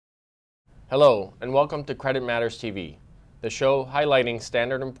Hello, and welcome to CreditMatters TV, the show highlighting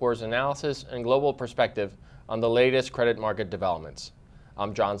Standard & Poor's analysis and global perspective on the latest credit market developments.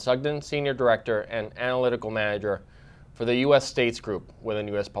 I'm John Sugden, Senior Director and Analytical Manager for the U.S. States Group within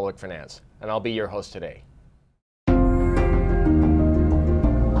U.S. Public Finance, and I'll be your host today.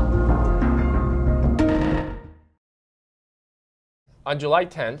 On July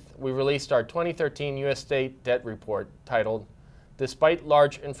 10th, we released our 2013 U.S. State Debt Report titled, "Despite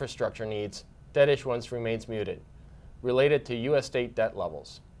Large Infrastructure Needs, Debt Issuance Remains Muted," related to U.S. state debt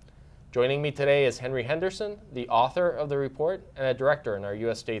levels. Joining me today is Henry Henderson, the author of the report and a director in our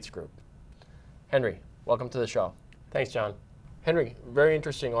U.S. States Group. Henry, welcome to the show. Thanks, John. Henry, very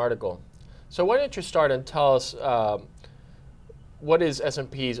interesting article. So why don't you start and tell us what is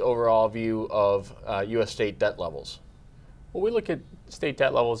S&P's overall view of U.S. state debt levels? Well, we look at state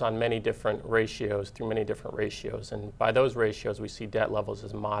debt levels on many different ratios, and by those ratios we see debt levels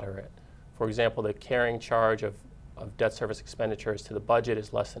as moderate. For example, the carrying charge of debt service expenditures to the budget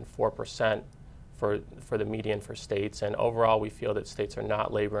is less than 4% for the median for states, and overall we feel that states are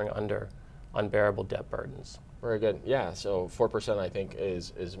not laboring under unbearable debt burdens. Very good. Yeah, so 4% I think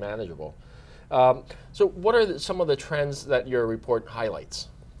is manageable. So what are some of the trends that your report highlights?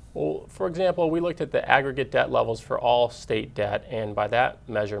 Well, for example, we looked at the aggregate debt levels for all state debt, and by that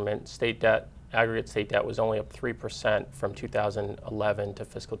measurement, aggregate state debt was only up 3% from 2011 to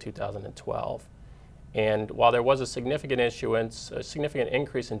fiscal 2012. And while there was a significant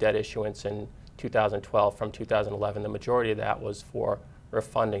increase in debt issuance in 2012 from 2011, the majority of that was for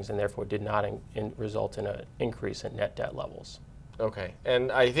refundings and therefore did not result in an increase in net debt levels. Okay,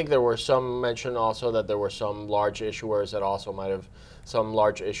 and I think there were some mention also that there were some large issuers that also might have some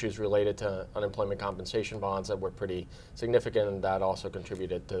large issues related to unemployment compensation bonds that were pretty significant, and that also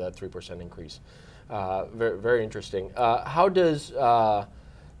contributed to that 3% increase. Very, very interesting. How does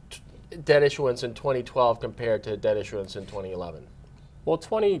debt issuance in 2012 compare to debt issuance in 2011? Well,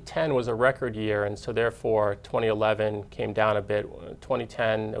 2010 was a record year, and so therefore 2011 came down a bit.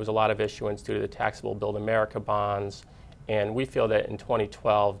 2010, there was a lot of issuance due to the taxable Build America bonds. And we feel that in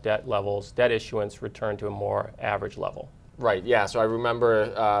 2012, debt issuance returned to a more average level. Right, yeah, so I remember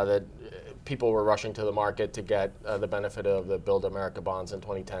that people were rushing to the market to get the benefit of the Build America bonds in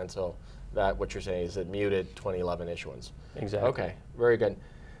 2010, so that what you're saying is it muted 2011 issuance. Exactly. Okay, very good.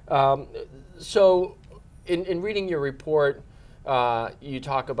 So in reading your report, you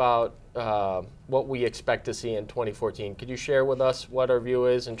talk about what we expect to see in 2014. Could you share with us what our view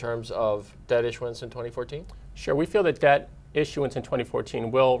is in terms of debt issuance in 2014? Sure. We feel that debt issuance in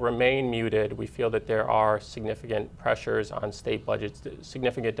 2014 will remain muted. We feel that there are significant pressures on state budgets,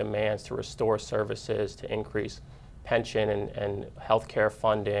 significant demands to restore services, to increase pension and health care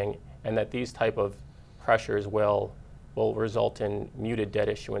funding, and that these type of pressures will result in muted debt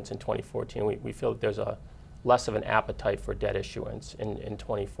issuance in 2014. We feel that there's less of an appetite for debt issuance in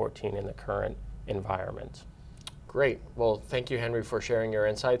 2014 in the current environment. Great. Well, thank you, Henry, for sharing your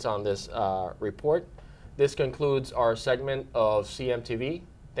insights on this report. This concludes our segment of CMTV.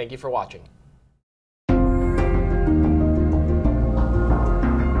 Thank you for watching.